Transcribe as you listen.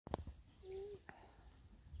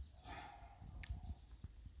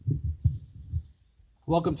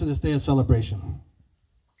Welcome to this day of celebration.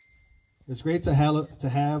 It's great to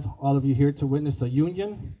have all of you here to witness the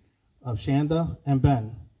union of Shanda and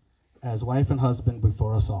Ben as wife and husband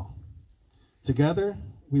before us all. Together,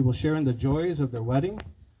 we will share in the joys of their wedding,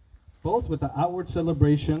 both with the outward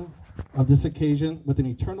celebration of this occasion with an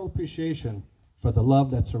eternal appreciation for the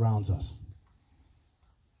love that surrounds us.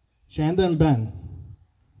 Shanda and Ben,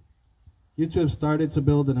 you two have started to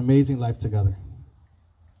build an amazing life together.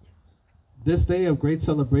 This day of great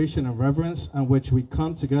celebration and reverence on which we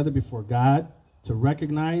come together before God to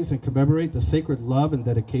recognize and commemorate the sacred love and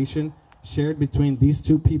dedication shared between these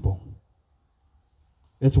two people.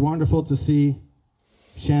 It's wonderful to see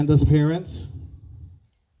Shanda's parents,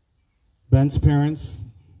 Ben's parents,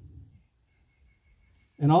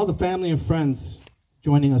 and all the family and friends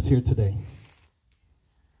joining us here today.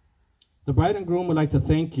 The bride and groom would like to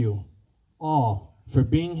thank you all for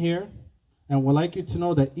being here, and would like you to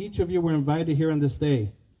know that each of you were invited here on this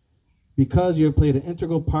day because you have played an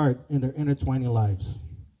integral part in their intertwining lives.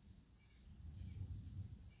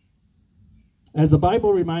 As the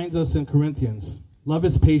Bible reminds us in Corinthians, love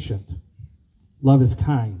is patient, love is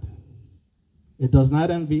kind. It does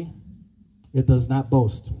not envy, it does not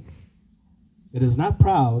boast. It is not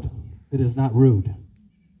proud, it is not rude.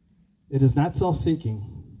 It is not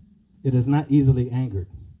self-seeking, it is not easily angered.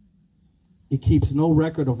 It keeps no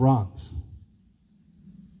record of wrongs.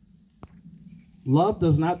 Love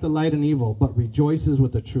does not delight in evil, but rejoices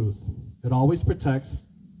with the truth. It always protects,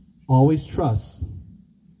 always trusts,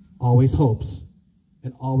 always hopes,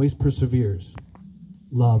 and always perseveres.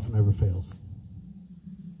 Love never fails.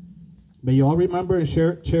 May you all remember and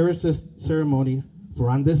cherish this ceremony, for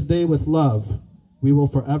on this day with love, we will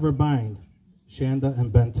forever bind Shanda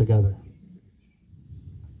and Ben together.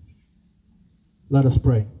 Let us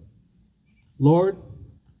pray. Lord,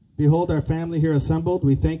 behold our family here assembled.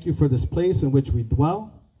 We thank you for this place in which we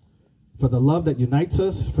dwell, for the love that unites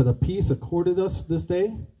us, for the peace accorded us this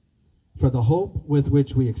day, for the hope with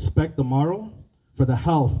which we expect the morrow, for the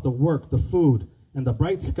health, the work, the food, and the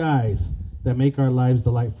bright skies that make our lives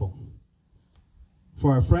delightful.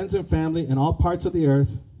 For our friends and family in all parts of the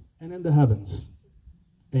earth and in the heavens.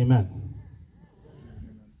 Amen.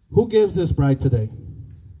 Who gives this bride today?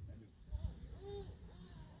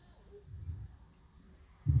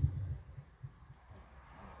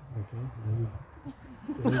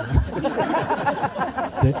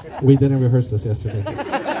 We didn't rehearse this yesterday,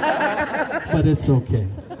 but it's okay.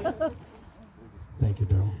 Thank you,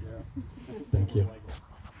 Daryl. Thank you.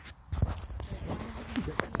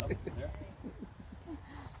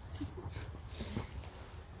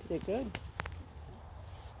 You did good.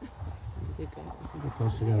 You did good. We're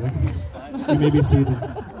close together. You may be seated.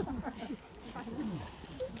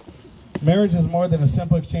 Marriage is more than a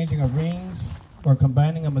simple exchanging of rings or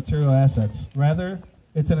combining of material assets. Rather,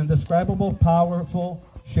 it's an indescribable, powerful,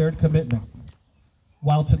 shared commitment.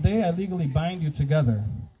 While today I legally bind you together,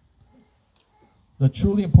 the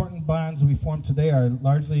truly important bonds we form today are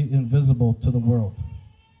largely invisible to the world,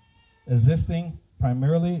 existing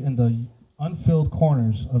primarily in the unfilled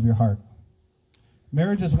corners of your heart.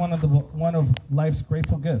 Marriage is one of life's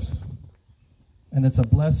grateful gifts, and it's a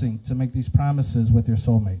blessing to make these promises with your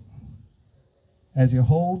soulmate. As you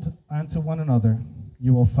hold onto one another,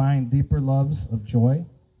 you will find deeper loves of joy,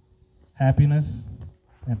 happiness,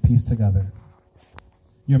 and peace together.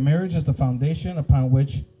 Your marriage is the foundation upon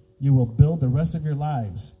which you will build the rest of your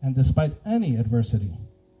lives, and despite any adversity,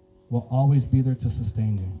 will always be there to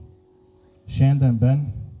sustain you. Shanda and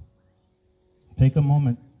Ben, take a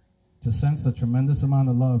moment to sense the tremendous amount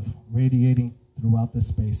of love radiating throughout this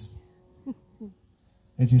space.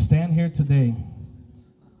 As you stand here today,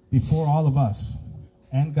 before all of us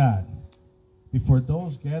and God, before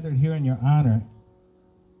those gathered here in your honor,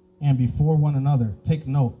 and before one another, take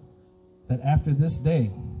note that after this day,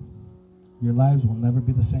 your lives will never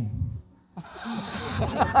be the same.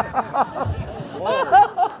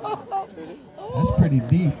 That's pretty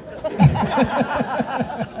deep.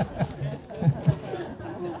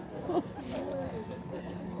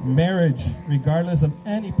 Marriage, regardless of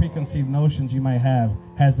any preconceived notions you might have,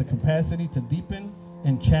 has the capacity to deepen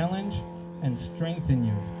and challenge and strengthen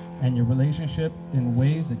you and your relationship in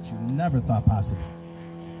ways that you never thought possible.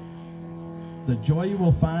 The joy you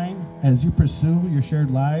will find as you pursue your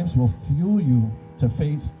shared lives will fuel you to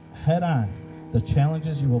face head-on the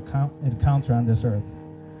challenges you will encounter on this earth.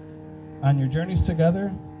 On your journeys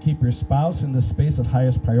together, keep your spouse in the space of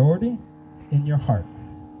highest priority in your heart.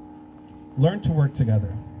 Learn to work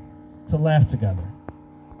together, to laugh together,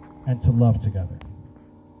 and to love together.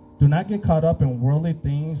 Do not get caught up in worldly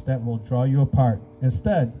things that will draw you apart.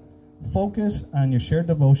 Instead, focus on your shared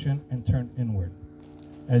devotion and turn inward.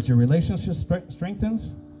 As your relationship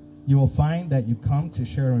strengthens, you will find that you come to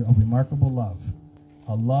share a remarkable love,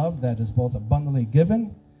 a love that is both abundantly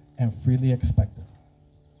given and freely accepted.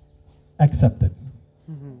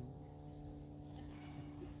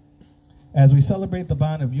 As we celebrate the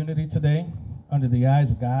bond of unity today, under the eyes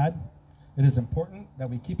of God, it is important that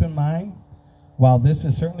we keep in mind, while this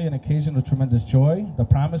is certainly an occasion of tremendous joy, the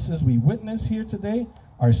promises we witness here today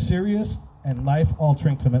are serious and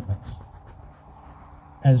life-altering commitments.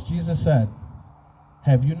 As Jesus said,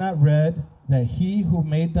 "Have you not read that he who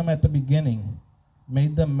made them at the beginning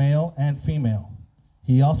made them male and female?"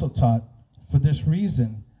 He also taught, "For this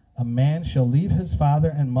reason, a man shall leave his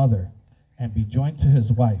father and mother and be joined to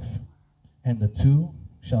his wife, and the two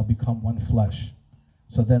shall become one flesh.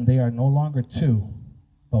 So then they are no longer two,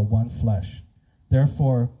 but one flesh.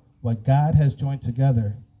 Therefore, what God has joined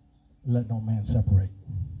together, let no man separate."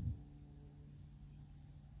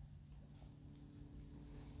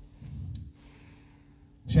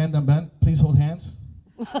 Shanda and Ben, please hold hands.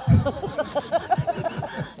 Oh,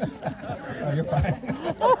 you're fine.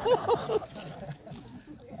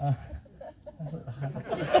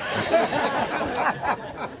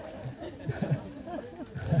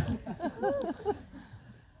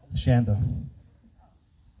 Shanda,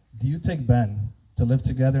 do you take Ben to live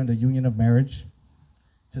together in the union of marriage,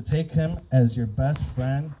 to take him as your best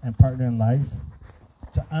friend and partner in life,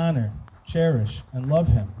 to honor, cherish, and love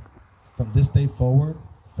him from this day forward,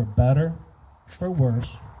 for better, for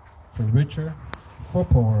worse, for richer, for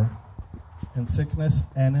poorer, in sickness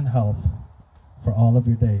and in health, for all of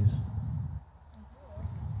your days?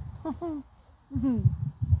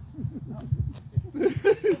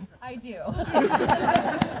 I do.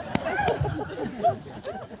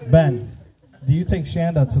 Ben, do you take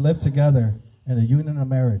Shanda to live together in the union of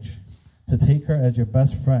marriage, to take her as your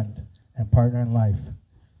best friend and partner in life,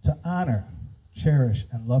 to honor, cherish,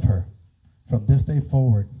 and love her from this day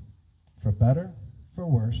forward, for better, for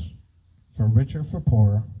worse, for richer, for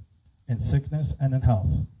poorer, in sickness and in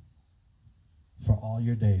health, for all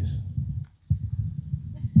your days?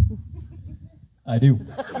 I do.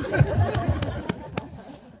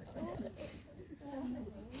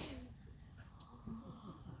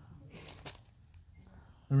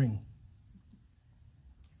 The ring.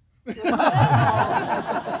 Good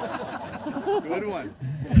one.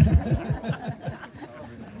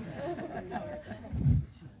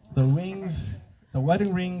 The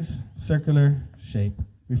wedding ring's circular shape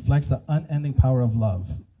reflects the unending power of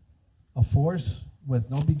love, a force with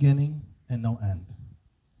no beginning and no end.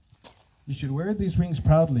 You should wear these rings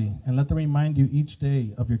proudly and let them remind you each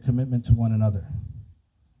day of your commitment to one another.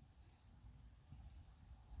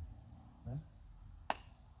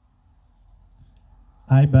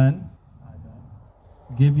 I, Ben,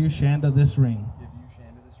 give you, Shanda, this ring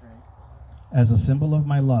as a symbol of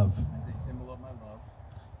my love.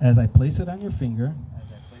 As I place it on your finger,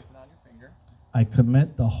 I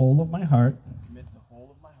commit the whole of my heart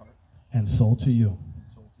and soul to you.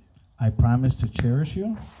 I promise to cherish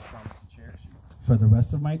you for the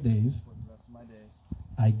rest of my days.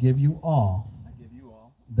 I give you all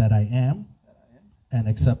that I am and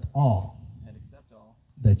accept all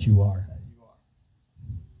that you are.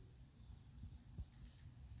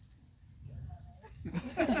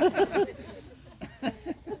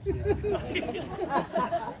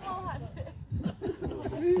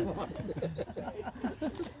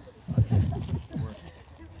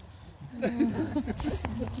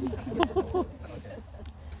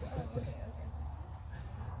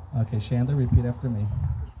 Okay, Shanda, repeat after me.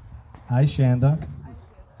 I, Shanda,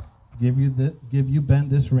 give you, Ben,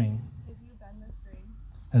 this ring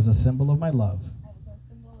as a symbol of my love.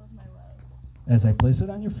 As I place it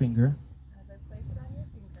on your finger,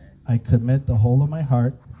 I commit the whole of my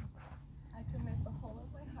heart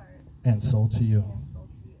and soul to you.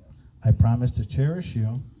 I promise to cherish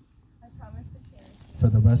you for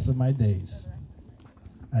the rest of my days.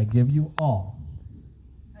 I give you all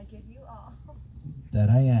that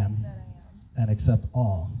I am and accept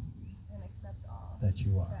all that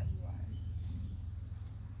you are.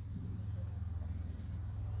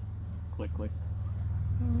 Click, click.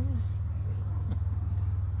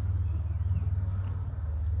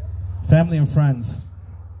 Family and friends,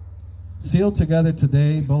 sealed together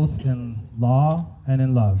today both in law and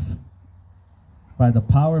in love, by the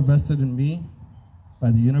power vested in me,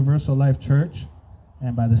 by the Universal Life Church,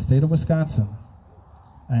 and by the state of Wisconsin,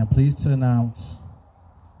 I am pleased to announce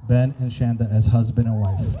Ben and Shanda as husband and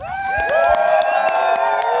wife.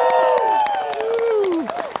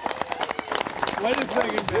 Wait a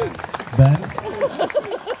second, Ben. Ben,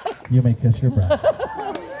 you may kiss your bride.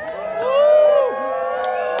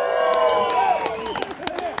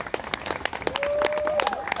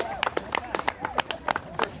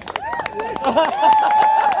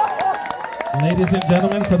 Ladies and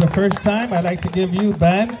gentlemen, for the first time, I'd like to give you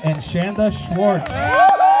Ben and Shanda Schwartz.